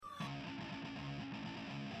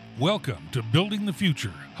Welcome to Building the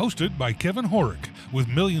Future, hosted by Kevin Horick. With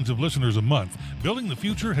millions of listeners a month, Building the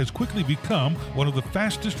Future has quickly become one of the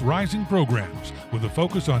fastest rising programs, with a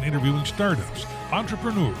focus on interviewing startups,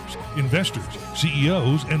 entrepreneurs, investors,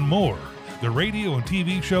 CEOs, and more. The radio and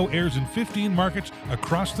TV show airs in 15 markets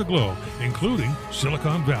across the globe, including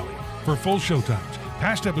Silicon Valley. For full showtimes,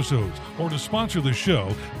 past episodes, or to sponsor the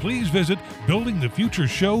show, please visit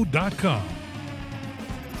buildingthefutureshow.com.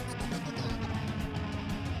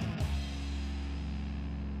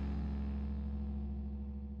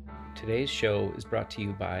 Today's show is brought to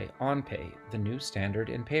you by OnPay, the new standard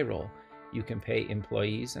in payroll. You can pay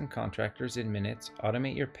employees and contractors in minutes,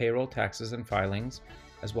 automate your payroll taxes and filings,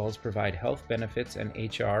 as well as provide health benefits and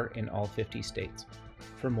HR in all 50 states.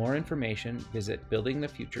 For more information, visit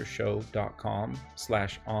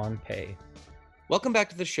buildingthefutureshow.com/onpay. Welcome back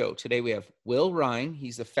to the show. Today we have Will Ryan.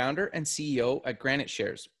 He's the founder and CEO at Granite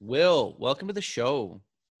Shares. Will, welcome to the show.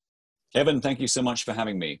 Kevin, thank you so much for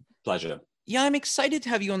having me. Pleasure. Yeah, I'm excited to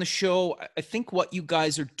have you on the show. I think what you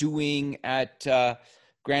guys are doing at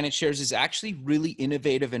Granite Shares is actually really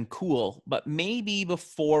innovative and cool. But maybe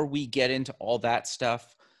before we get into all that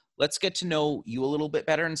stuff, let's get to know you a little bit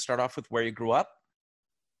better and start off with where you grew up.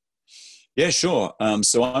 Yeah, sure.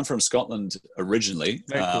 So I'm from Scotland originally.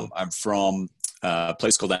 Very cool. I'm from a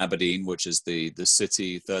place called Aberdeen, which is the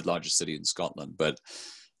city, third largest city in Scotland. But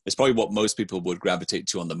it's probably what most people would gravitate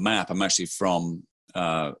to on the map. I'm actually from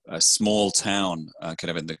a small town kind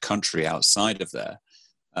of in the country outside of there,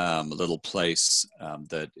 a little place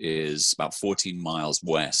that is about 14 miles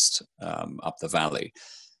west up the valley.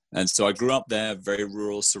 And so I grew up there, very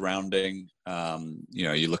rural surrounding.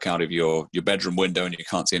 You look out of your bedroom window and you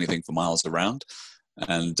can't see anything for miles around.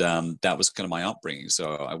 And that was kind of my upbringing.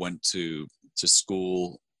 So I went to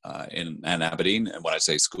school in Aberdeen. And when I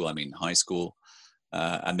say school, I mean high school.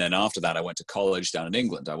 And then after that, I went to college down in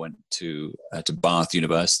England. I went to Bath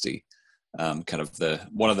University, kind of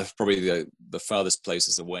probably the furthest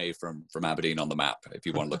places away from Aberdeen on the map, if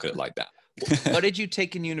you want to look at it like that. What did you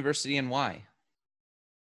take in university and why?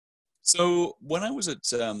 So when I was at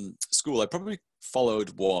school, I probably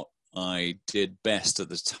followed what I did best at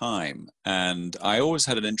the time. And I always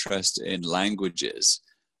had an interest in languages.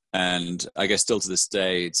 And I guess still to this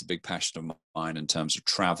day, it's a big passion of mine in terms of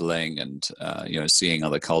traveling and seeing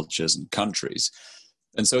other cultures and countries.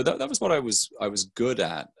 And so that was what I was good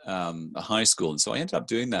at high school. And so I ended up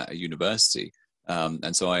doing that at university.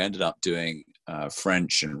 And so I ended up doing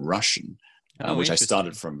French and Russian, which I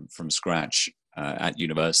started from scratch at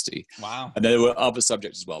university. Wow! And there were other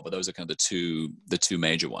subjects as well, but those are kind of the two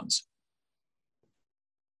major ones.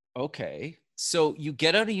 Okay, so you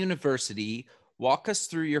get out of university. Walk us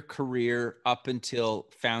through your career up until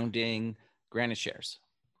founding Granite Shares.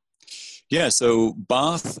 Yeah, so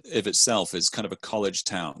Bath of itself is kind of a college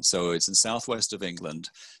town. So it's in southwest of England.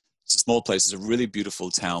 It's a small place. It's a really beautiful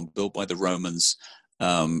town built by the Romans,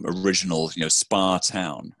 original, spa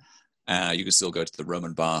town. You can still go to the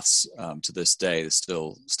Roman baths to this day. They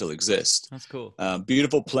still exist. That's cool.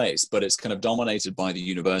 Beautiful place, but it's kind of dominated by the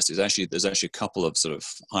universities. There's actually a couple of sort of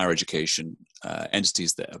higher education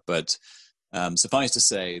entities there, but suffice to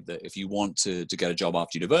say that if you want to get a job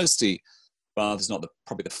after university, Bath is not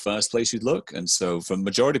probably the first place you'd look. And so for the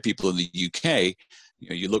majority of people in the UK,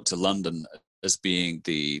 you look to London as being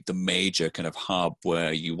the major kind of hub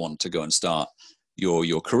where you want to go and start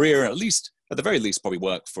your career, at the very least, probably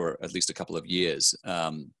work for at least a couple of years.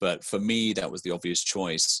 But for me, that was the obvious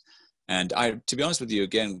choice. And to be honest with you,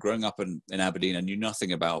 again, growing up in Aberdeen, I knew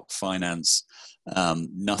nothing about finance,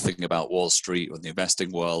 nothing about Wall Street or the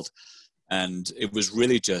investing world. And it was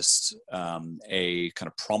really just a kind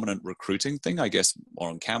of prominent recruiting thing, I guess, more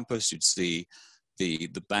on campus. You'd see the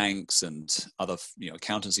banks and other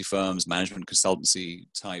accountancy firms, management consultancy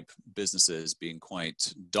type businesses being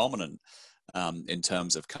quite dominant in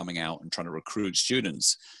terms of coming out and trying to recruit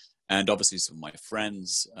students. And obviously some of my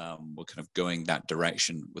friends were kind of going that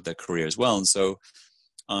direction with their career as well. And so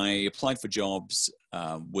I applied for jobs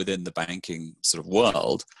within the banking sort of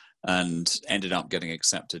world, and ended up getting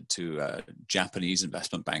accepted to a Japanese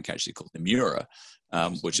investment bank, actually called Nomura,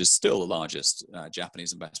 which is still the largest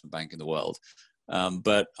Japanese investment bank in the world.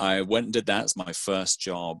 But I went and did that as my first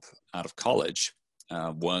job out of college.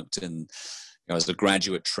 Worked as a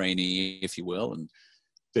graduate trainee, if you will, and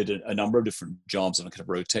did a number of different jobs on a kind of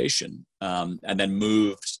rotation, and then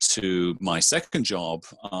moved to my second job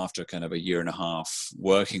after kind of a year and a half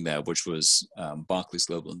working there, which was Barclays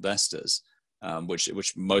Global Investors.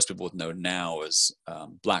 Which most people would know now as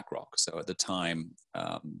BlackRock. So at the time,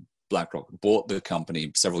 BlackRock bought the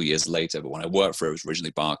company several years later, but when I worked for it, it was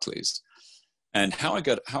originally Barclays. And how I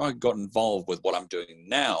got involved with what I'm doing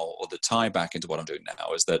now, or the tie back into what I'm doing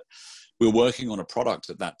now, is that we were working on a product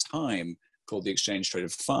at that time called the Exchange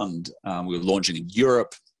Traded Fund. We were launching in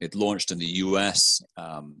Europe. It launched in the US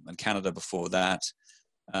and Canada before that.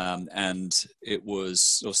 And it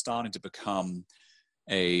was starting to become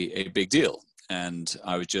a big deal. And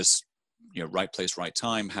I was just, right place, right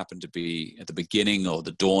time, happened to be at the beginning or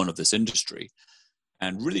the dawn of this industry,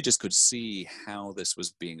 and really just could see how this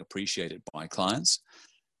was being appreciated by clients.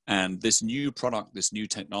 And this new product, this new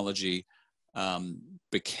technology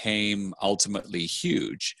became ultimately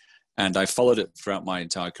huge. And I followed it throughout my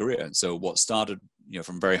entire career. And so what started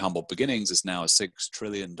from very humble beginnings is now a $6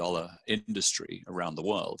 trillion industry around the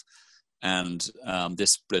world. And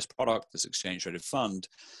this product, this exchange traded fund,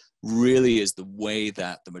 really is the way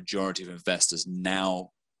that the majority of investors now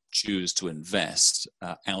choose to invest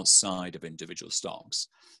outside of individual stocks.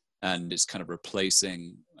 And it's kind of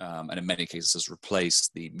replacing, and in many cases has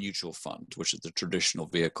replaced the mutual fund, which is the traditional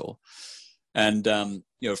vehicle. And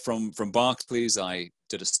from Barclays, I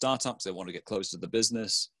did a startup because I wanted to get closer to the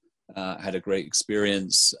business. Had a great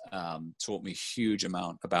experience, taught me a huge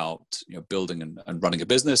amount about building and running a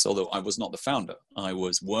business, although I was not the founder. I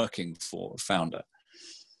was working for a founder.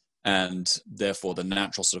 And therefore, the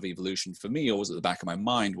natural sort of evolution for me, always at the back of my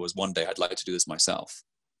mind, was one day I'd like to do this myself.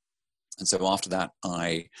 And so after that,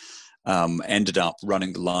 I ended up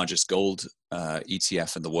running the largest gold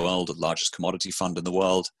ETF in the world, the largest commodity fund in the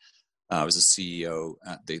world. I was a CEO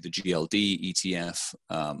at the GLD ETF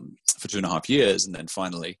for 2.5 years, and then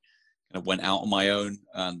finally went out on my own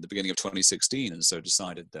at the beginning of 2016, and so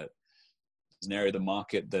decided that there's an area of the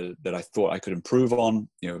market that I thought I could improve on.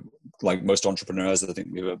 Like most entrepreneurs, I think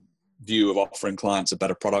we have a view of offering clients a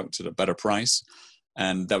better product at a better price,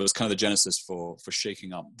 and that was kind of the genesis for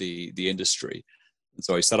shaking up the industry. And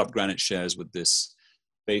so I set up Granite Shares with this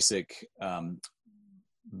basic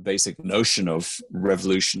notion of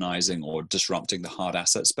revolutionizing or disrupting the hard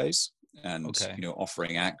asset space, and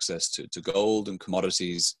offering access to gold and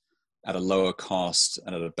commodities at a lower cost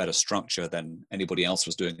and at a better structure than anybody else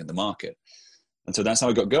was doing in the market. And so that's how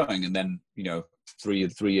I got going. And then, three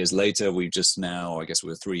years later, we just now, I guess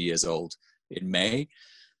we're 3 years old in May,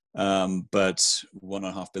 but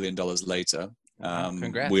 $1.5 billion later,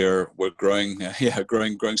 we're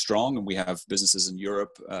growing, growing strong, and we have businesses in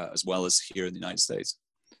Europe as well as here in the United States.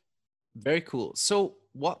 Very cool. So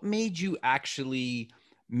what made you actually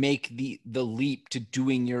make the leap to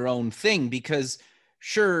doing your own thing? Because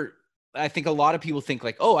sure, I think a lot of people think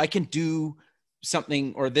like, oh, I can do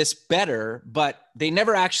something or this better, but they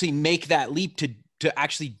never actually make that leap to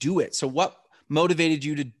actually do it. So what motivated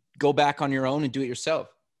you to go back on your own and do it yourself?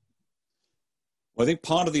 Well, I think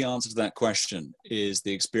part of the answer to that question is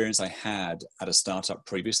the experience I had at a startup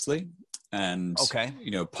previously. And,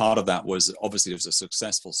 part of that was obviously it was a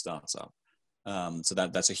successful startup. So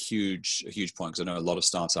that's a huge point, because I know a lot of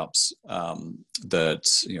startups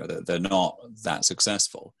that, they're not that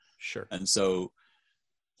successful. Sure. And so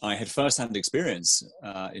I had firsthand experience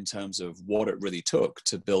in terms of what it really took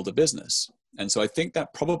to build a business. And so I think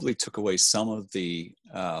that probably took away some of the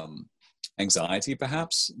anxiety,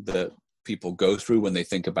 perhaps, that people go through when they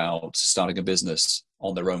think about starting a business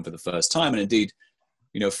on their own for the first time. And indeed,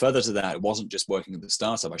 further to that, it wasn't just working at the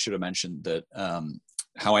startup. I should have mentioned that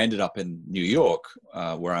how I ended up in New York,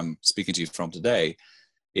 where I'm speaking to you from today,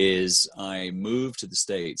 is I moved to the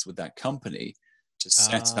States with that company to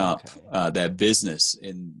set up their business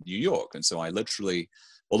in New York. And so I literally,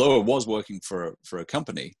 although I was working for a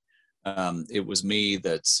company, it was me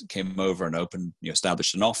that came over and opened,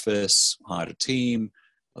 established an office, hired a team,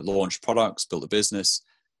 launched products, built a business.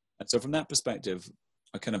 And so from that perspective,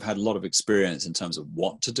 I kind of had a lot of experience in terms of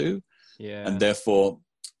what to do. Yeah. And therefore,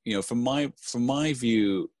 from my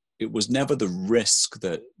view, it was never the risk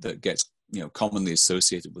that gets, commonly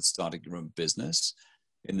associated with starting your own business,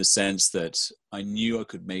 in the sense that I knew I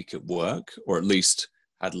could make it work, or at least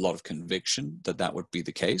had a lot of conviction that would be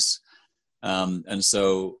the case. And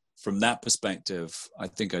so from that perspective, I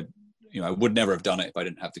think I would never have done it if I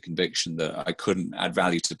didn't have the conviction that I couldn't add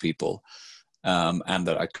value to people, and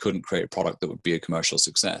that I couldn't create a product that would be a commercial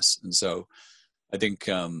success. And so I think,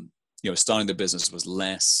 starting the business was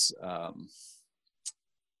less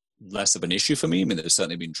of an issue for me. I mean, there's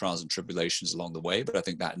certainly been trials and tribulations along the way, but I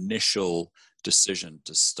think that initial decision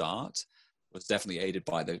to start was definitely aided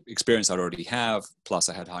by the experience I'd already have. Plus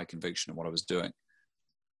I had high conviction in what I was doing.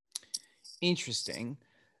 Interesting.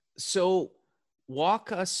 So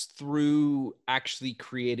walk us through actually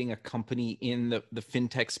creating a company in the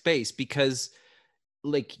fintech space, because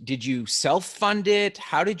did you self-fund it?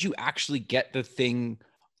 How did you actually get the thing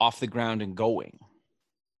off the ground and going?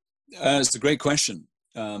 It's a great question.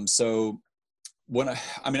 So when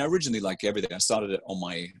I originally, like everything, I started it on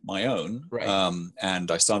my own, Right.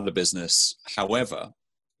 and I started a business. However,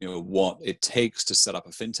 what it takes to set up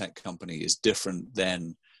a fintech company is different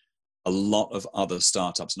than a lot of other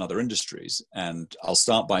startups and other industries. And I'll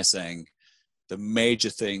start by saying the major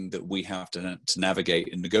thing that we have to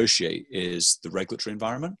navigate and negotiate is the regulatory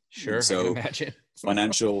environment. And Sure, I can so imagine.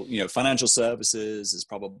 financial services is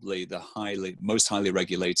probably the most highly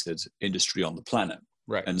regulated industry on the planet.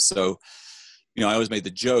 Right. And so, I always made the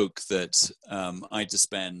joke that I had to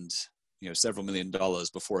spend, several $1,000,000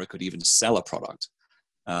 before I could even sell a product.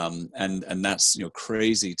 And that's,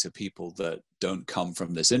 crazy to people that don't come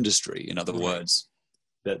from this industry. In other words,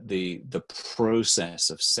 that the process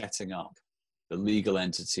of setting up the legal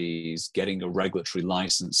entities, getting your regulatory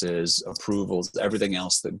licenses, approvals, everything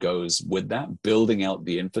else that goes with that, building out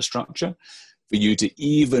the infrastructure for you to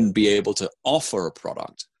even be able to offer a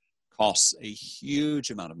product costs a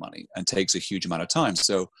huge amount of money and takes a huge amount of time.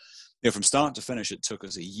 So, from start to finish, it took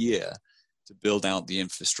us a year to build out the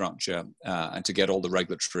infrastructure and to get all the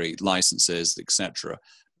regulatory licenses, etc.,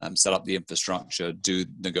 set up the infrastructure,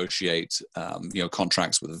 negotiate,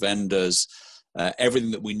 contracts with vendors, everything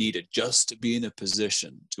that we needed just to be in a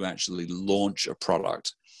position to actually launch a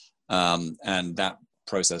product. And that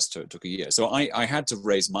process took a year. So I had to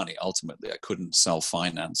raise money. Ultimately, I couldn't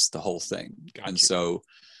self-finance the whole thing. And so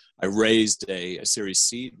I raised a Series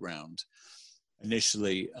Seed round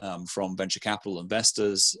initially from venture capital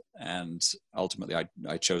investors, and ultimately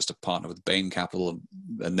I chose to partner with Bain Capital,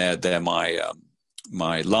 and they're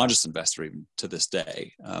my largest investor even to this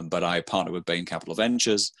day. But I partnered with Bain Capital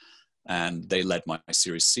Ventures, and they led my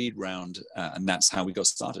Series Seed round, and that's how we got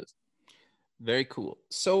started. Very cool.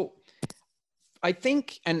 So I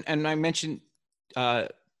think, and I mentioned to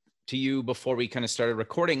you before we kind of started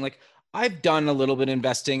recording, like I've done a little bit of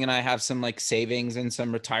investing and I have some like savings and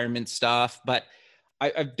some retirement stuff, but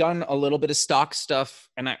I've done a little bit of stock stuff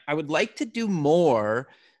and I would like to do more.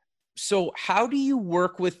 So how do you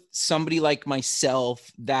work with somebody like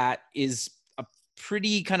myself that is a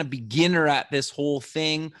pretty kind of beginner at this whole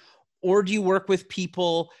thing? Or do you work with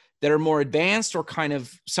people that are more advanced, or kind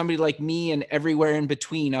of somebody like me and everywhere in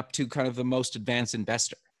between up to kind of the most advanced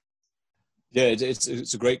investor? Yeah,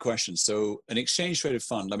 it's a great question. So an exchange traded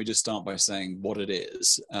fund, let me just start by saying what it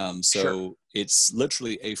is. Sure. It's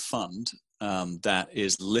literally a fund that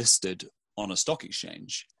is listed on a stock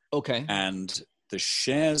exchange. Okay. And the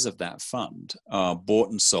shares of that fund are bought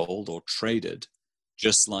and sold or traded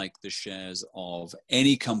just like the shares of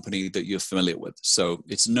any company that you're familiar with. So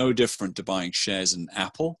it's no different to buying shares in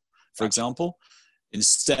Apple, for example.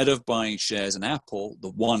 Instead of buying shares in Apple, the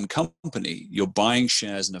one company, you're buying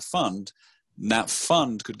shares in a fund. And that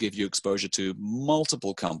fund could give you exposure to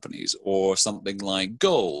multiple companies, or something like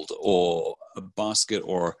gold, or a basket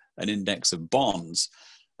or an index of bonds.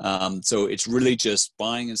 So it's really just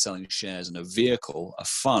buying and selling shares in a vehicle, a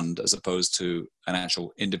fund, as opposed to an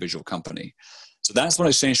actual individual company. So that's what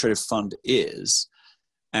exchange traded fund is.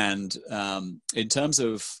 And in terms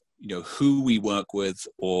of who we work with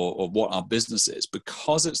or what our business is,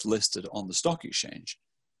 because it's listed on the stock exchange,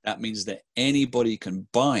 that means that anybody can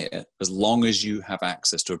buy it as long as you have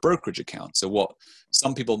access to a brokerage account. So what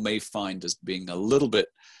some people may find as being a little bit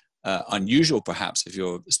unusual, perhaps, if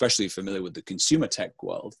you're especially familiar with the consumer tech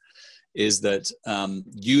world, is that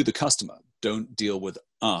you, the customer, don't deal with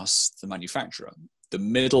us, the manufacturer. The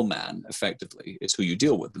middleman, effectively, is who you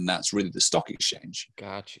deal with, and that's really the stock exchange.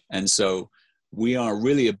 Gotcha. And so we are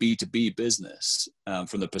really a B2B business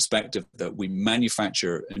from the perspective that we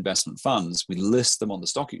manufacture investment funds, we list them on the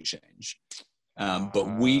stock exchange,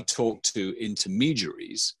 but we talk to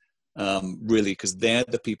intermediaries, really, because they're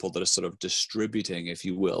the people that are sort of distributing, if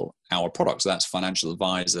you will, our products. That's financial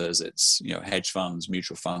advisors, it's hedge funds,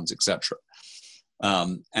 mutual funds, etc.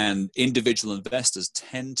 And individual investors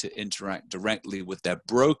tend to interact directly with their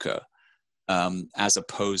broker, as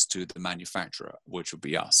opposed to the manufacturer, which would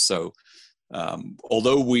be us. So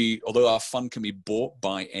although our fund can be bought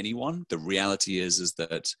by anyone, the reality is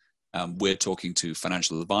that we're talking to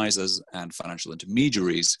financial advisors and financial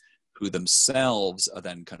intermediaries who themselves are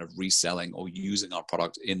then kind of reselling or using our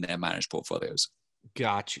product in their managed portfolios.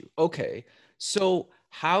 Got you. Okay. So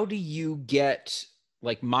how do you get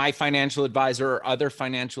like my financial advisor or other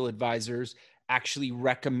financial advisors actually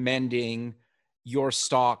recommending your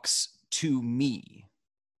stocks to me?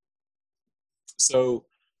 So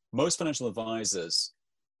most financial advisors,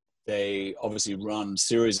 they obviously run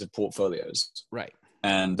series of portfolios. Right.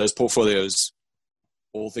 And those portfolios,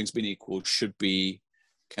 all things being equal, should be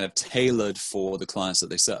kind of tailored for the clients that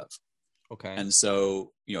they serve. Okay. And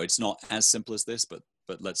so, it's not as simple as this, but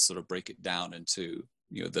but let's sort of break it down into,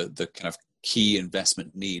 the kind of key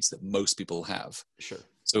investment needs that most people have. Sure.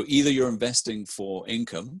 So either you're investing for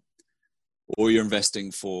income, or you're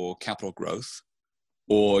investing for capital growth,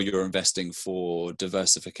 or you're investing for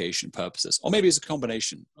diversification purposes, or maybe it's a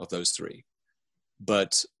combination of those three.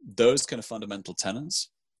 But those kind of fundamental tenets,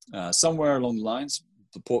 somewhere along the lines,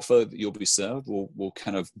 the portfolio that you'll be served will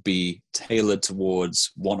kind of be tailored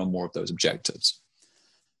towards one or more of those objectives.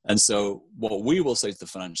 And so what we will say to the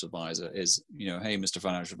financial advisor is, hey, Mr.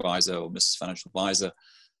 Financial Advisor or Mrs. Financial Advisor,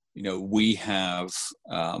 we have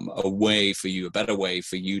a better way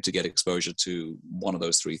for you to get exposure to one of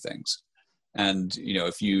those three things. And,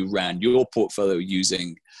 if you ran your portfolio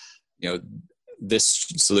using, this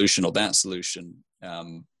solution or that solution,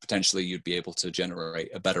 potentially you'd be able to generate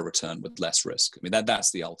a better return with less risk. I mean, that's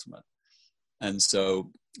the ultimate. And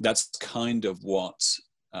so that's kind of what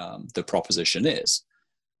the proposition is.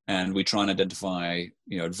 And we try and identify,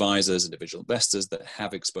 advisors, individual investors that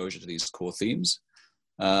have exposure to these core themes,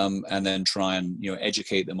 and then try and,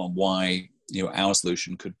 educate them on why, our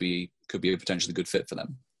solution could be a potentially good fit for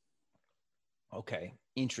them. Okay,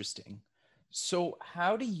 interesting. So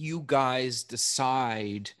how do you guys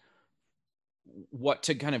decide what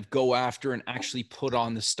to kind of go after and actually put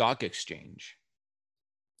on the stock exchange?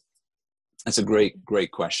 That's a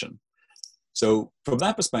great question. So from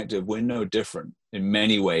that perspective, we're no different in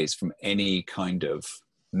many ways from any kind of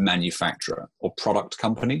manufacturer or product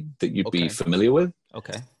company that you'd be familiar with.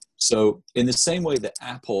 Okay. So in the same way that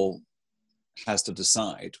Apple has to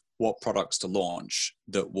decide what products to launch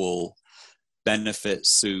that will benefit,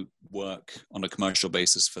 suit, work on a commercial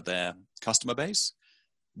basis for their customer base,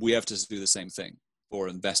 we have to do the same thing for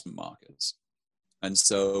investment markets. And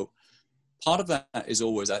so part of that is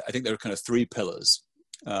always, I think there are kind of three pillars.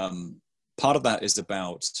 Part of that is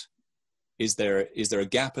about, is there a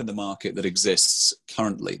gap in the market that exists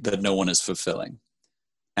currently that no one is fulfilling?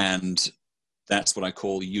 And that's what I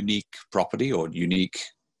call unique property or unique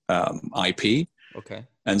IP. Okay.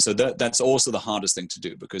 And so that's also the hardest thing to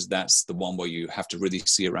do, because that's the one where you have to really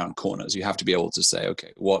see around corners. You have to be able to say,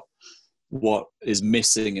 okay, what is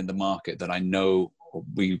missing in the market that I know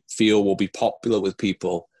we feel will be popular with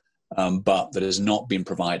people, but that has not been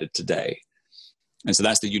provided today. And so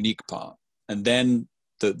that's the unique part. And then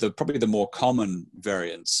the probably the more common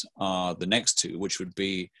variants are the next two, which would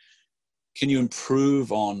be, can you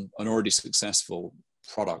improve on an already successful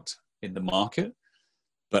product in the market,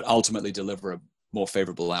 but ultimately deliver a more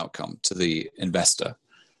favorable outcome to the investor?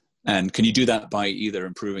 And can you do that by either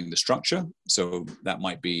improving the structure? So that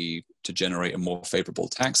might be to generate a more favorable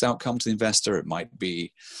tax outcome to the investor. It might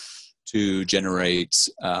be to generate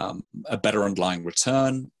a better underlying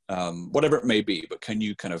return, whatever it may be. But can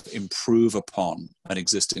you kind of improve upon an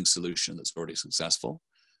existing solution that's already successful?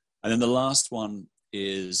 And then the last one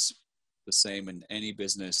is the same in any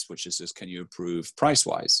business, which is just, can you improve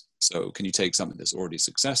price-wise? So can you take something that's already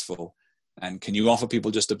successful and can you offer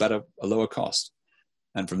people just a lower cost?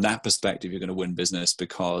 And from that perspective, you're going to win business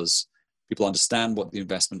because people understand what the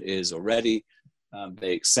investment is already.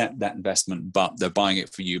 They accept that investment, but they're buying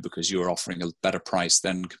it for you because you're offering a better price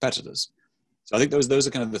than competitors. So I think those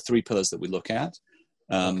are kind of the three pillars that we look at.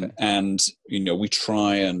 And, we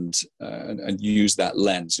try and use that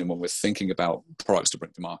lens when we're thinking about products to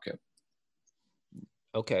bring to market.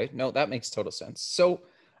 Okay. No, that makes total sense. So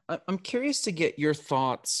I'm curious to get your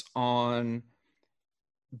thoughts on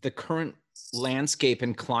the current landscape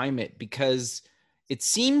and climate, because it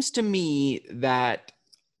seems to me that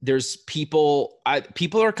there's people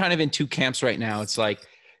are kind of in two camps right now. It's like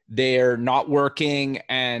they're not working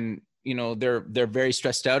and, they're very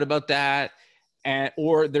stressed out about that.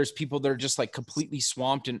 Or there's people that are just like completely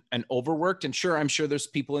swamped and overworked. And sure, I'm sure there's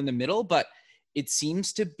people in the middle, but it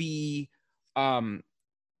seems to be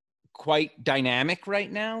quite dynamic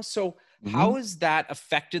right now. So how has that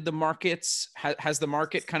affected the markets? Has the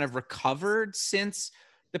market kind of recovered since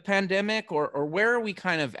the pandemic, or where are we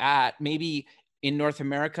kind of at, maybe in North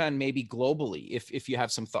America and maybe globally, if you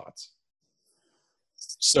have some thoughts?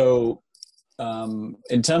 So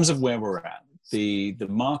in terms of where we're at, the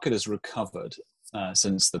market has recovered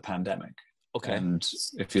since the pandemic. Okay. And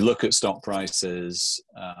if you look at stock prices,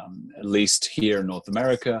 at least here in North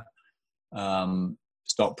America,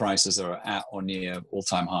 stock prices are at or near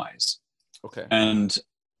all-time highs. Okay. And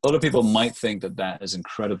a lot of people might think that is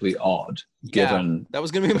incredibly odd, given that was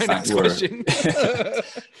going to be my next question.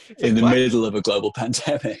 In the middle of a global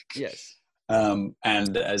pandemic. Yes.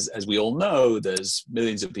 And as we all know, there's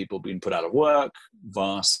millions of people being put out of work,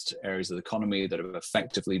 vast areas of the economy that have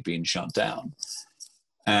effectively been shut down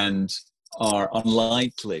and are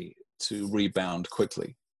unlikely to rebound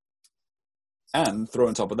quickly. And throw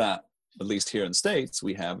on top of that, at least here in the States,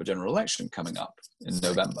 we have a general election coming up in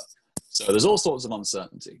November. So there's all sorts of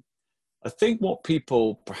uncertainty. I think what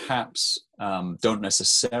people perhaps don't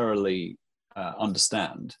necessarily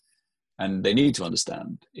understand, and they need to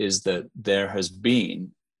understand, is that there has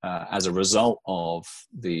been, as a result of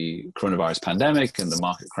the coronavirus pandemic and the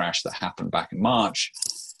market crash that happened back in March,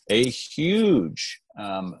 a huge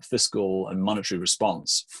fiscal and monetary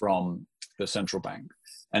response from the central bank.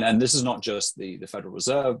 And this is not just the Federal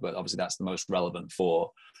Reserve, but obviously that's the most relevant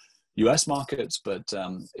for US markets, but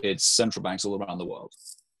it's central banks all around the world.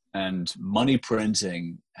 And money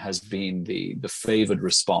printing has been the favored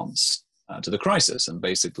response to the crisis. And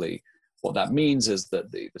basically what that means is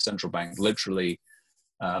that the central bank literally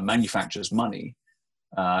manufactures money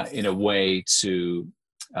in a way to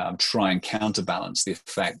try and counterbalance the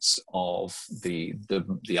effects of the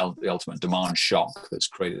ultimate demand shock that's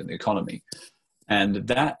created in the economy. And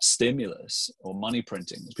that stimulus, or money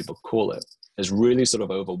printing, as people call it, has really sort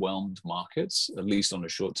of overwhelmed markets, at least on a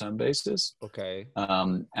short-term basis. Okay.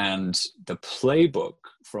 And the playbook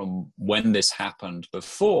from when this happened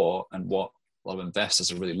before, and what a lot of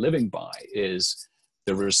investors are really living by, is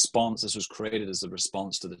the response. This was created as a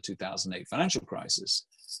response to the 2008 financial crisis,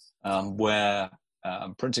 where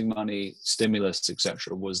printing money, stimulus,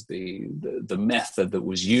 etc., was the method that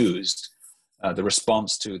was used, the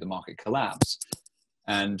response to the market collapse.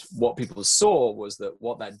 And what people saw was that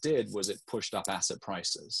what that did was it pushed up asset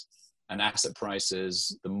prices. And asset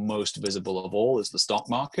prices, the most visible of all is the stock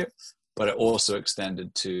market, but it also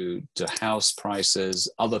extended to house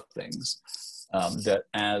prices, other things. That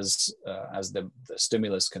as the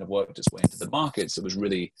stimulus kind of worked its way into the markets, it was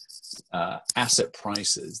really asset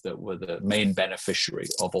prices that were the main beneficiary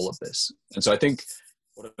of all of this. And so I think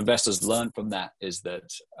what investors learn from that is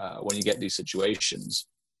that when you get these situations,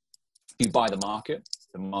 you buy the market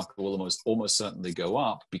will almost certainly go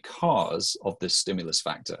up because of this stimulus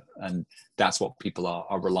factor. And that's what people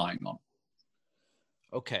are relying on.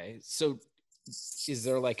 Okay. So is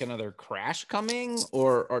there like another crash coming,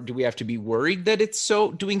 or do we have to be worried that it's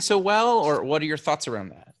doing so well, or what are your thoughts around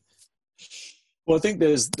that? Well, I think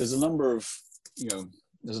there's a number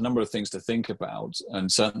of things to think about,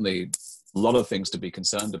 and certainly a lot of things to be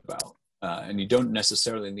concerned about. And you don't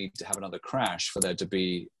necessarily need to have another crash for there to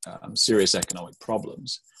be serious economic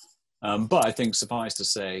problems. But I think suffice to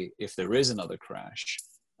say, if there is another crash,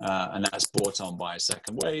 and that's brought on by a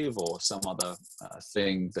second wave or some other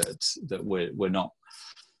thing that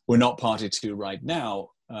we're not party to right now,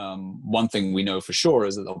 one thing we know for sure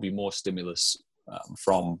is that there'll be more stimulus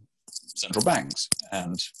from central banks.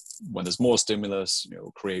 And when there's more stimulus, it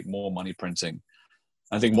will create more money printing.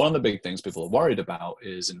 I think one of the big things people are worried about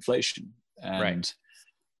is inflation, and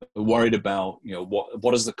worried about,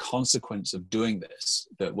 what is the consequence of doing this?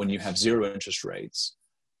 That when you have zero interest rates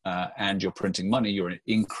and you're printing money, you're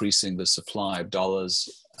increasing the supply of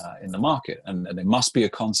dollars in the market, and there must be a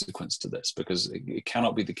consequence to this, because it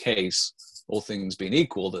cannot be the case, all things being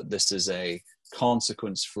equal, that this is a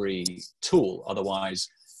consequence-free tool. Otherwise,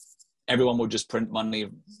 everyone would just print money,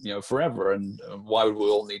 forever. And why would we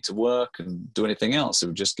all need to work and do anything else? It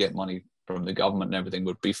would just get money from the government and everything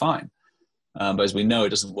would be fine. But as we know, it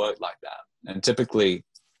doesn't work like that. And typically,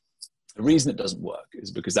 the reason it doesn't work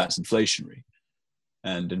is because that's inflationary.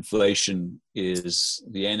 And inflation is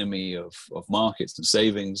the enemy of markets and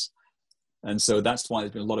savings. And so that's why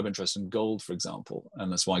there's been a lot of interest in gold, for example.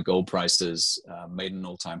 And that's why gold prices made an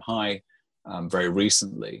all-time high very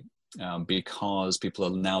recently. Because people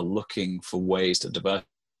are now looking for ways to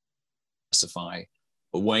diversify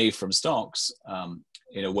away from stocks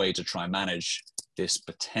in a way to try and manage this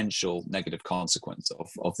potential negative consequence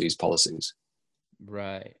of these policies.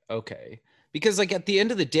 Right. Okay. Because like at the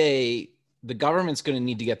end of the day, the government's going to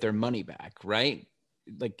need to get their money back, right?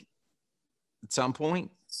 Like at some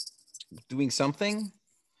point, doing something.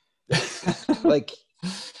 Like,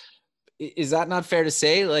 is that not fair to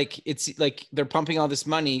say? Like, it's like they're pumping all this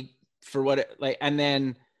money for and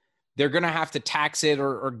then they're going to have to tax it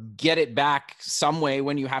or get it back some way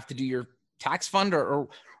when you have to do your tax fund, or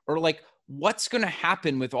like, what's going to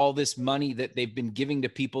happen with all this money that they've been giving to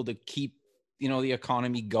people to keep, the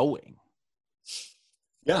economy going?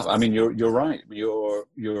 Yeah, I mean, you're right.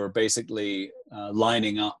 You're basically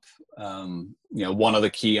lining up, one of the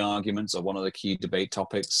key arguments or one of the key debate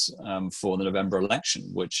topics for the November election,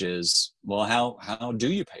 which is, well, how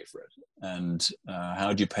do you pay for it, and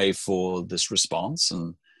how do you pay for this response?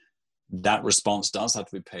 And that response does have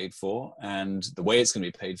to be paid for, and the way it's going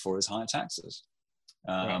to be paid for is higher taxes.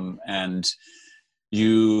 Right. And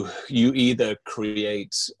you either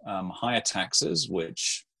create higher taxes,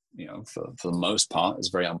 which for the most part is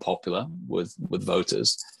very unpopular with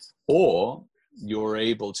voters, or you're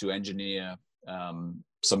able to engineer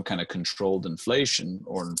some kind of controlled inflation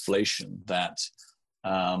or inflation that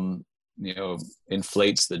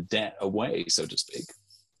inflates the debt away, so to speak.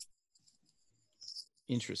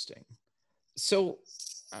 Interesting. So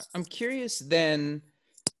I'm curious then,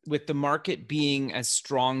 with the market being as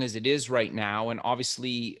strong as it is right now, and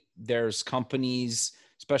obviously there's companies,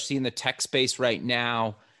 especially in the tech space right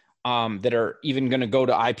now, that are even going to go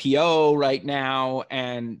to IPO right now.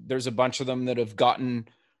 And there's a bunch of them that have gotten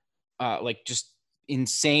just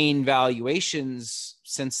insane valuations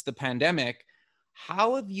since the pandemic.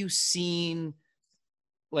 How have you seen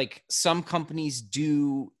some companies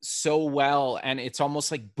do so well, and it's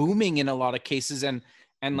almost like booming in a lot of cases, and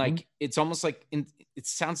it's almost like, it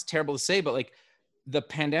sounds terrible to say, but the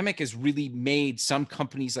pandemic has really made some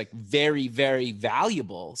companies very, very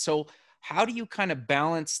valuable. So how do you kind of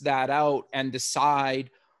balance that out and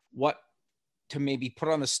decide what to maybe put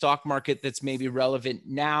on the stock market that's maybe relevant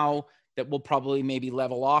now that will probably maybe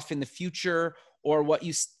level off in the future, or what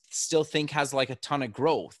you still think has a ton of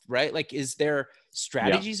growth, right? Is there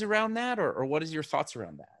strategies around that, or what is your thoughts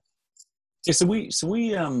around that? Yeah, so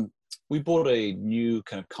we brought a new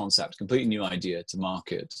kind of concept, completely new idea to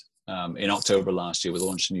market in October last year. We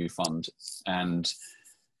launched a new fund, and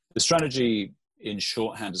the strategy in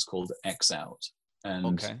shorthand is called X Out.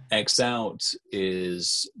 And X Out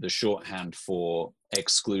is the shorthand for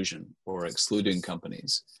exclusion, or excluding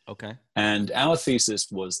companies. Okay. And our thesis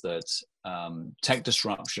was that tech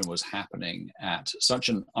disruption was happening at such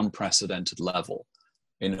an unprecedented level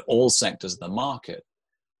in all sectors of the market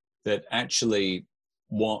that actually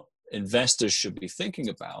what investors should be thinking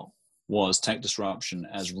about was tech disruption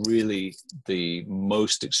as really the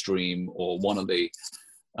most extreme, or one of the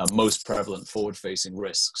most prevalent forward-facing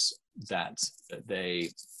risks that they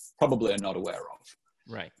probably are not aware of.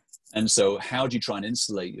 Right. And so how do you try and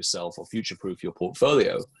insulate yourself or future-proof your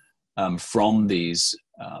portfolio from these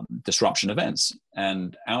disruption events?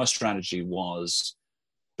 And our strategy was,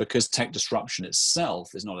 because tech disruption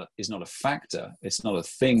itself is not a factor, it's not a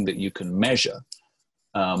thing that you can measure,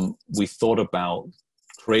 we thought about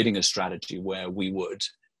creating a strategy where we would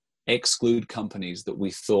exclude companies that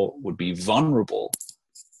we thought would be vulnerable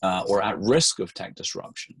or at risk of tech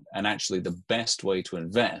disruption. And actually the best way to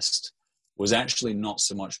invest was actually not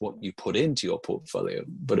so much what you put into your portfolio,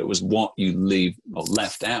 but it was what you leave or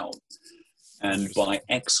left out. And by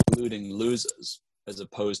excluding losers as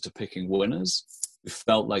opposed to picking winners, we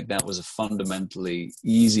felt like that was a fundamentally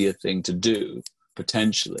easier thing to do,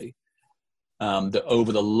 potentially, that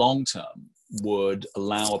over the long term would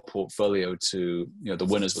allow a portfolio to, the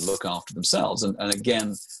winners would look after themselves. And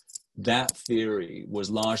again, that theory was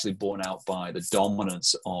largely borne out by the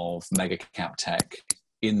dominance of mega cap tech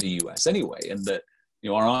in the US anyway. And that,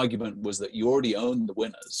 our argument was that you already own the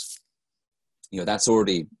winners. That's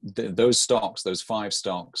already, those stocks, those 5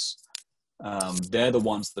 stocks, they're the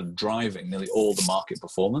ones that are driving nearly all the market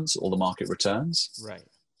performance, all the market returns. Right.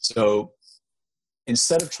 So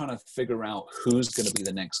instead of trying to figure out who's going to be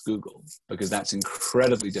the next Google, because that's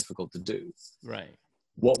incredibly difficult to do. Right.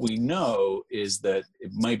 What we know is that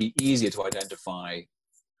it might be easier to identify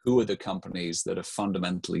who are the companies that are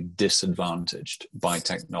fundamentally disadvantaged by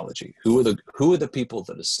technology. Who are the people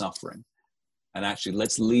that are suffering? And actually,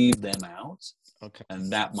 let's leave them out. Okay.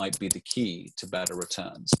 And that might be the key to better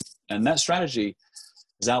returns. And that strategy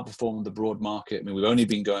has outperformed the broad market. I mean, we've only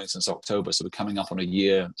been going since October, so we're coming up on a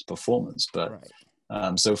year's performance. But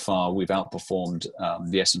so far, we've outperformed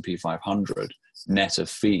the S&P 500 net of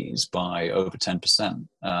fees by over 10%.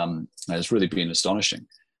 And it's really been astonishing.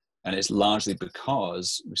 And it's largely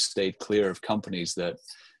because we stayed clear of companies that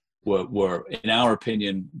were in our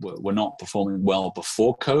opinion, were not performing well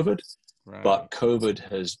before COVID. Right. But COVID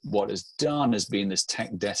has been this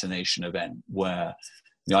tech detonation event where,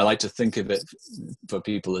 I like to think of it for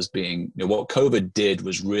people as being, what COVID did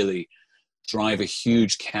was really drive a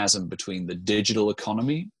huge chasm between the digital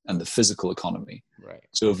economy and the physical economy. Right.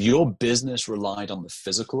 So if your business relied on the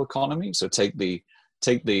physical economy, so take the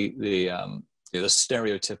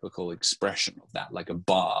stereotypical expression of that, like a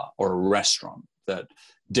bar or a restaurant that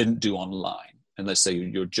didn't do online. And let's say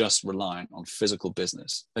you're just relying on physical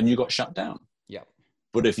business, then you got shut down. Yeah.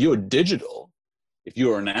 But if you're digital, if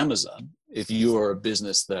you're an Amazon, if you're a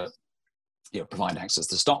business that provide access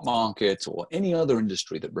to the stock market or any other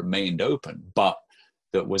industry that remained open, but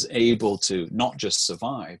that was able to not just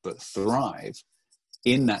survive, but thrive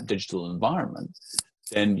in that digital environment,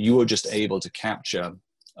 then you were just able to capture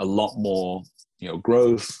a lot more,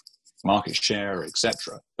 growth, market share,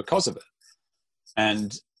 etc., because of it.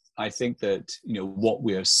 And I think that, what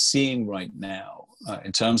we are seeing right now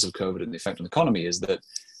in terms of COVID and the effect on the economy is that,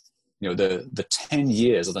 the 10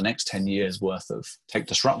 years or the next 10 years worth of tech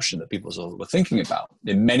disruption that people sort of were thinking about,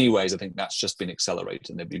 in many ways, I think that's just been accelerated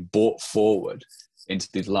and they've been brought forward into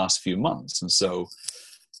these last few months. And so,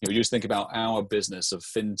 you just think about our business of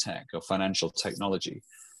fintech or financial technology.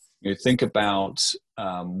 You think about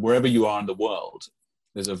wherever you are in the world,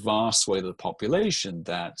 there's a vast swathe of the population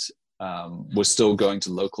that we're still going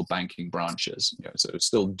to local banking branches. So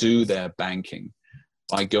still do their banking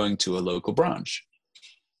by going to a local branch.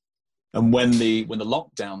 And when the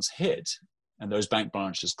lockdowns hit and those bank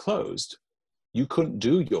branches closed, you couldn't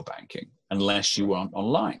do your banking unless you were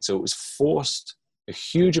online. So it was forced a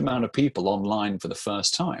huge amount of people online for the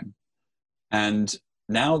first time. And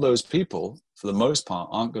now those people, for the most part,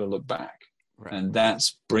 aren't going to look back. Right. And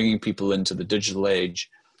that's bringing people into the digital age,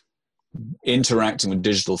 interacting with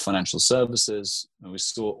digital financial services. And we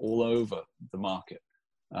saw all over the market,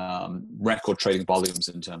 record trading volumes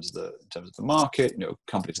in terms of the market.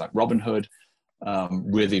 Companies like Robinhood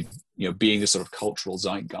really, being the sort of cultural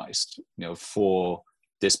zeitgeist, for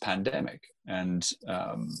this pandemic. And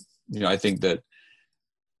I think that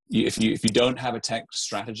if you don't have a tech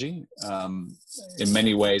strategy, in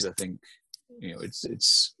many ways, I think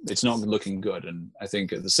it's not looking good. And I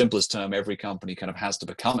think at the simplest term, every company kind of has to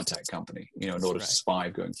become a tech company, in order to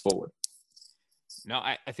survive going forward. No,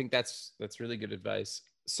 I think that's really good advice.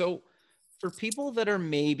 So for people that are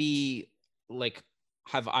maybe like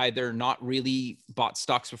have either not really bought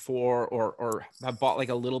stocks before or have bought like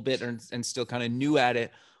a little bit and still kind of new at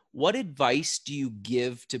it, what advice do you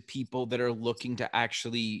give to people that are looking to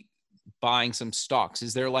actually buying some stocks?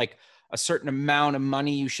 Is there like a certain amount of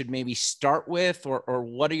money you should maybe start with, or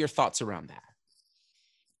what are your thoughts around that?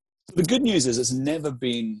 The good news is it's never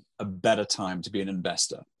been a better time to be an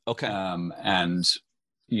investor. Okay. And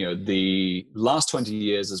the last 20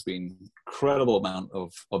 years has been incredible amount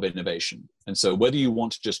of innovation. And so whether you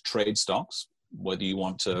want to just trade stocks, whether you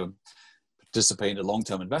want to participate in a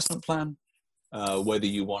long-term investment plan, whether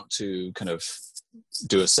you want to kind of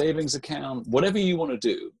do a savings account, whatever you want to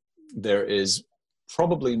do, there is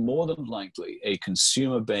probably more than likely a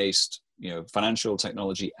consumer-based, financial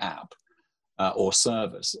technology app or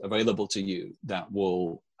service available to you that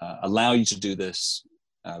will allow you to do this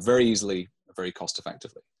very easily, very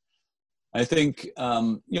cost-effectively. I think,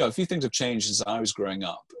 a few things have changed since I was growing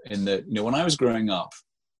up. In that, when I was growing up,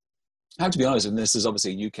 I have to be honest, and this is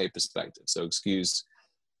obviously a UK perspective, so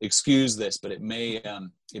excuse this, but it may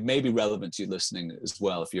be relevant to you listening as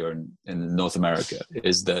well if you're in North America,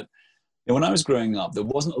 is that when I was growing up, there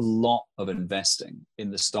wasn't a lot of investing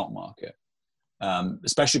in the stock market,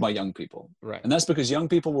 especially by young people. Right. And that's because young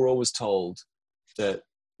people were always told that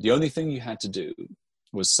the only thing you had to do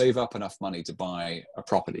was save up enough money to buy a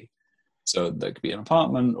property. So that could be an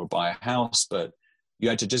apartment or buy a house, but you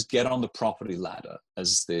had to just get on the property ladder,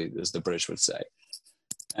 as the British would say.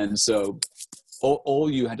 And so all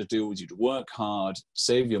you had to do was you'd work hard,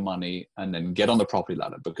 save your money, and then get on the property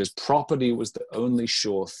ladder, because property was the only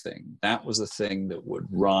sure thing. That was the thing that would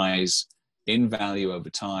rise in value over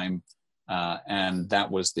time. And that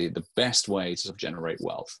was the best way to sort of generate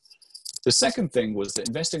wealth. The second thing was that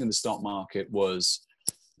investing in the stock market was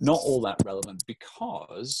not all that relevant,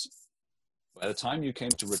 because by the time you came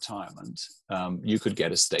to retirement, you could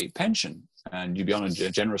get a state pension and you'd be on a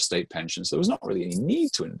generous state pension. So there was not really any need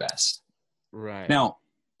to invest. Right. Now,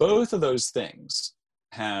 both of those things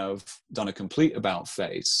have done a complete about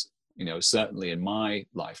face, certainly in my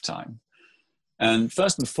lifetime. And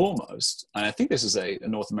first and foremost, and I think this is a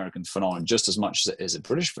North American phenomenon just as much as it is a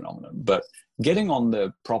British phenomenon, but getting on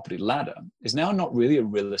the property ladder is now not really a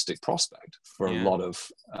realistic prospect for a lot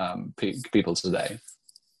of people today.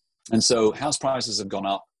 And so house prices have gone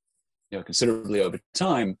up, considerably over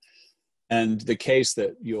time. And the case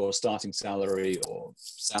that your starting salary or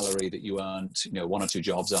salary that you earned, one or two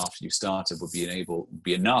jobs after you started would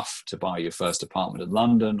be enough to buy your first apartment in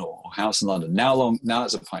London or house in London. Now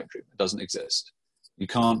it's a pipe dream. It doesn't exist. You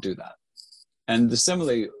can't do that. And the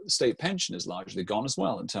similarly, state pension is largely gone as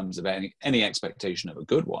well in terms of any expectation of a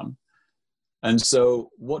good one. And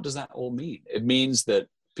so what does that all mean? It means that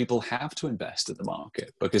people have to invest in the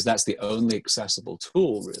market, because that's the only accessible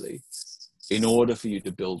tool, really, in order for you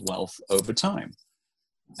to build wealth over time.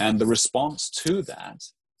 And the response to that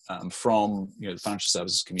from the financial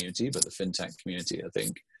services community, but the fintech community, I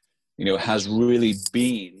think, has really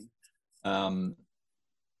been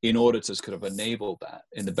in order to kind of enable that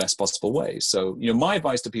in the best possible way. So, my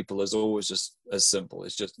advice to people is always just as simple.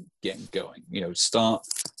 It's just getting going. Start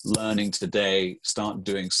learning today, start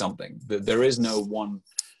doing something. There is no one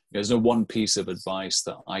there's no one piece of advice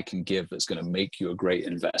that I can give that's going to make you a great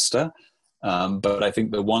investor. But I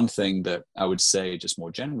think the one thing that I would say just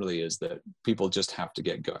more generally is that people just have to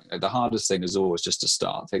get going. Like the hardest thing is always just to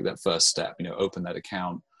start, take that first step, open that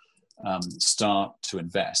account, start to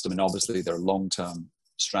invest. I mean, obviously there are long-term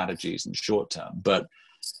strategies and short-term, but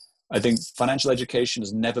I think financial education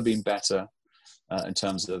has never been better in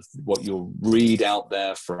terms of what you'll read out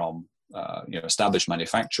there from established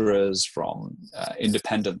manufacturers, from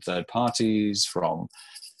independent third parties, from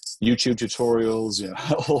YouTube tutorials,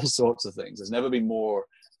 all sorts of things. There's never been more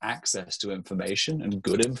access to information and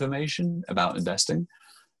good information about investing.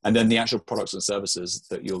 And then the actual products and services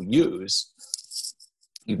that you'll use,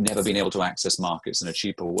 you've never been able to access markets in a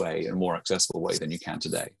cheaper way and more accessible way than you can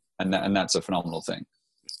today. And that's a phenomenal thing.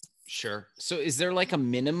 Sure. So is there like a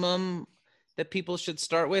minimum that people should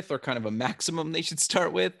start with, or kind of a maximum they should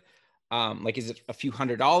start with? Like, is it a few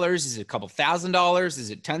 $100s? Is it a couple $1,000s?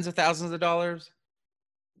 Is it tens of thousands of dollars?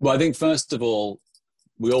 Well, I think first of all,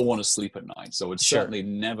 we all want to sleep at night. So I would Sure. certainly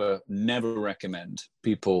never recommend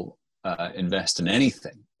people invest in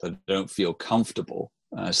anything that don't feel comfortable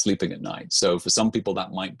sleeping at night. So for some people,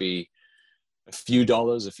 that might be a few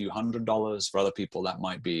dollars, a few $100s. For other people, that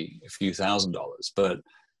might be a few $1,000s. But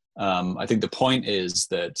I think the point is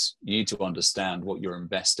that you need to understand what you're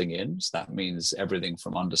investing in. So that means everything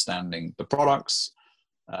from understanding the products.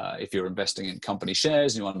 If you're investing in company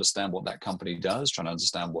shares, you understand what that company does, trying to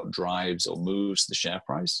understand what drives or moves the share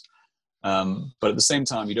price. But at the same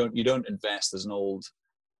time, you don't invest. There's an old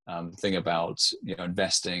thing about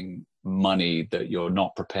investing money that you're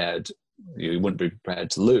not prepared, you wouldn't be prepared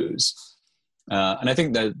to lose. And I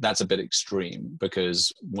think that's a bit extreme,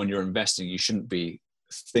 because when you're investing, you shouldn't be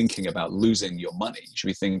thinking about losing your money. You should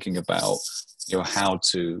be thinking about how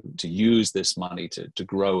to use this money to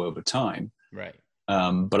grow over time. Right.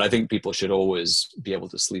 But I think people should always be able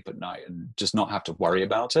to sleep at night and just not have to worry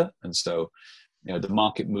about it. And so, the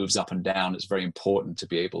market moves up and down. It's very important to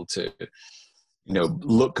be able to,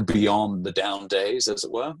 look beyond the down days, as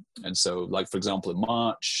it were. And so, like, for example, in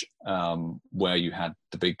March, where you had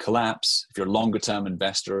the big collapse, if you're a longer term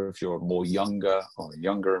investor, if you're a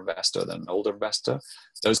younger investor than an older investor,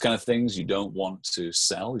 those kind of things you don't want to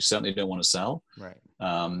sell. You certainly don't want to sell. Right.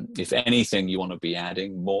 If anything, you want to be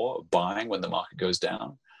adding more, buying when the market goes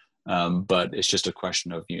down. But it's just a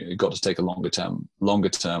question of, you've got to take a longer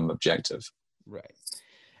term objective. Right.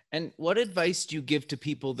 And what advice do you give to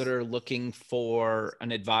people that are looking for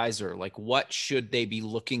an advisor? Like, what should they be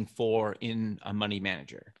looking for in a money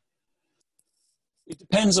manager? It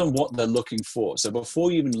depends on what they're looking for. So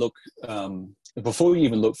before you even look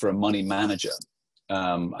for a money manager,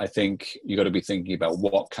 I think you got to be thinking about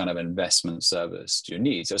what kind of investment service do you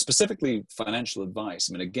need. So specifically financial advice.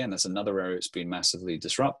 I mean, again, that's another area that's been massively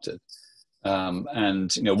disrupted.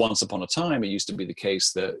 And once upon a time, it used to be the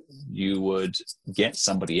case that you would get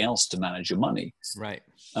somebody else to manage your money. Right.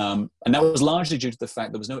 And that was largely due to the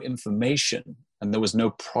fact there was no information and there was no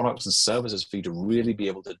products and services for you to really be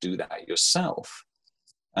able to do that yourself.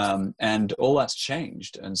 And all that's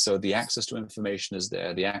changed. And so the access to information is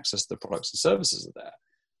there. The access to the products and services are there.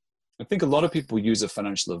 I think a lot of people use a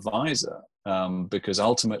financial advisor because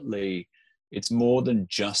ultimately it's more than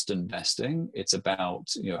just investing. It's about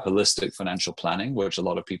holistic financial planning, which a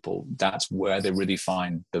lot of people, that's where they really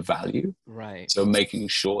find the value. Right. So making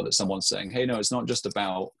sure that someone's saying, hey, no, it's not just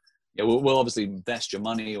about, we'll obviously invest your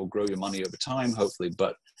money or grow your money over time, hopefully,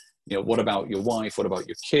 but what about your wife? What about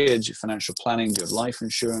your kids? Your financial planning? Do you have life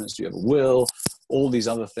insurance? Do you have a will? All these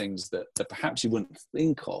other things that perhaps you wouldn't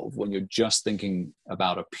think of when you're just thinking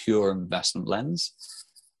about a pure investment lens.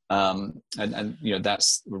 And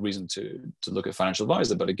that's the reason to look at financial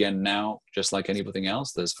advisor. But again, now, just like anything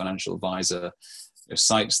else, there's financial advisor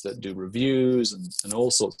sites that do reviews and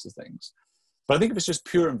all sorts of things. But I think if it's just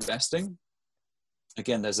pure investing,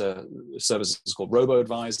 again, there's a service called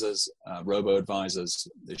robo-advisors. Robo-advisors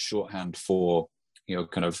is shorthand for,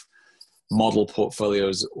 kind of model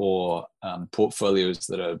portfolios or portfolios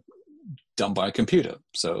that are done by a computer.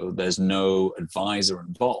 So there's no advisor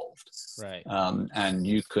involved. Right. And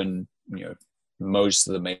you can, most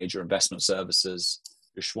of the major investment services,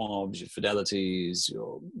 your Schwab's, your Fidelities,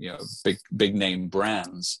 your, big name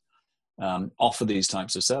brands, offer these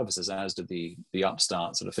types of services, as do the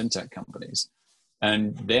upstart sort of fintech companies.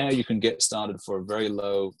 And there you can get started for very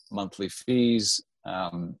low monthly fees.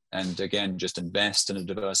 And again, just invest in a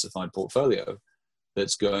diversified portfolio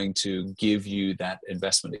that's going to give you that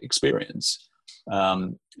investment experience.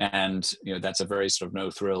 And that's a very sort of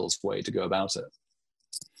no thrills way to go about it.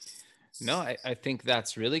 No, I think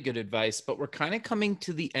that's really good advice, but we're kind of coming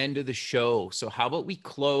to the end of the show. So how about we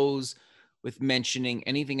close with mentioning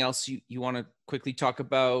anything else you want to quickly talk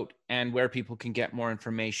about and where people can get more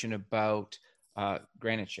information about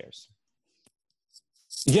Granite Shares.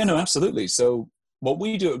 Yeah, no, absolutely. So what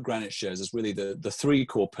we do at Granite Shares is really the three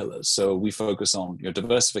core pillars. So we focus on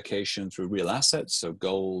diversification through real assets, so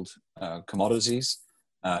gold, commodities,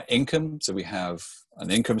 income. So we have an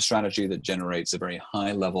income strategy that generates a very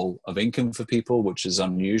high level of income for people, which is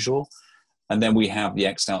unusual. And then we have the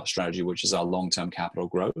X-out strategy, which is our long-term capital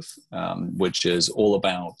growth, which is all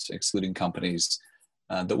about excluding companies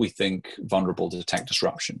that we think vulnerable to tech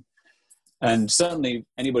disruption. And certainly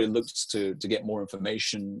anybody looks to get more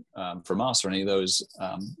information from us or any of those,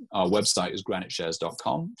 our website is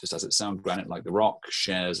graniteshares.com, just as it sounds, granite like the rock,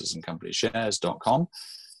 shares as in company shares.com.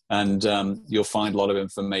 And you'll find a lot of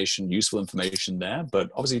information, useful information there. But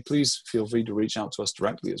obviously, please feel free to reach out to us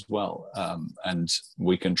directly as well. And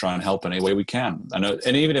we can try and help in any way we can.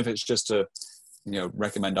 And even if it's just to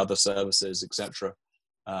recommend other services, etc.,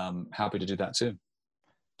 happy to do that too.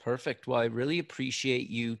 Perfect. Well, I really appreciate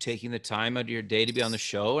you taking the time out of your day to be on the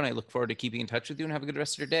show, and I look forward to keeping in touch with you, and have a good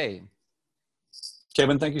rest of your day.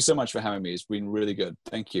 Kevin, thank you so much for having me. It's been really good.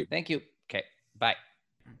 Thank you. Thank you. Okay, bye.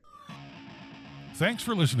 Thanks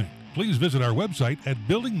for listening. Please visit our website at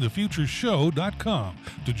buildingthefutureshow.com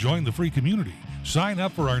to join the free community, sign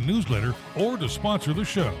up for our newsletter, or to sponsor the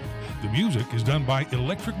show. The music is done by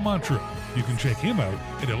Electric Mantra. You can check him out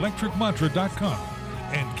at electricmantra.com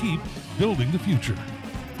and keep building the future.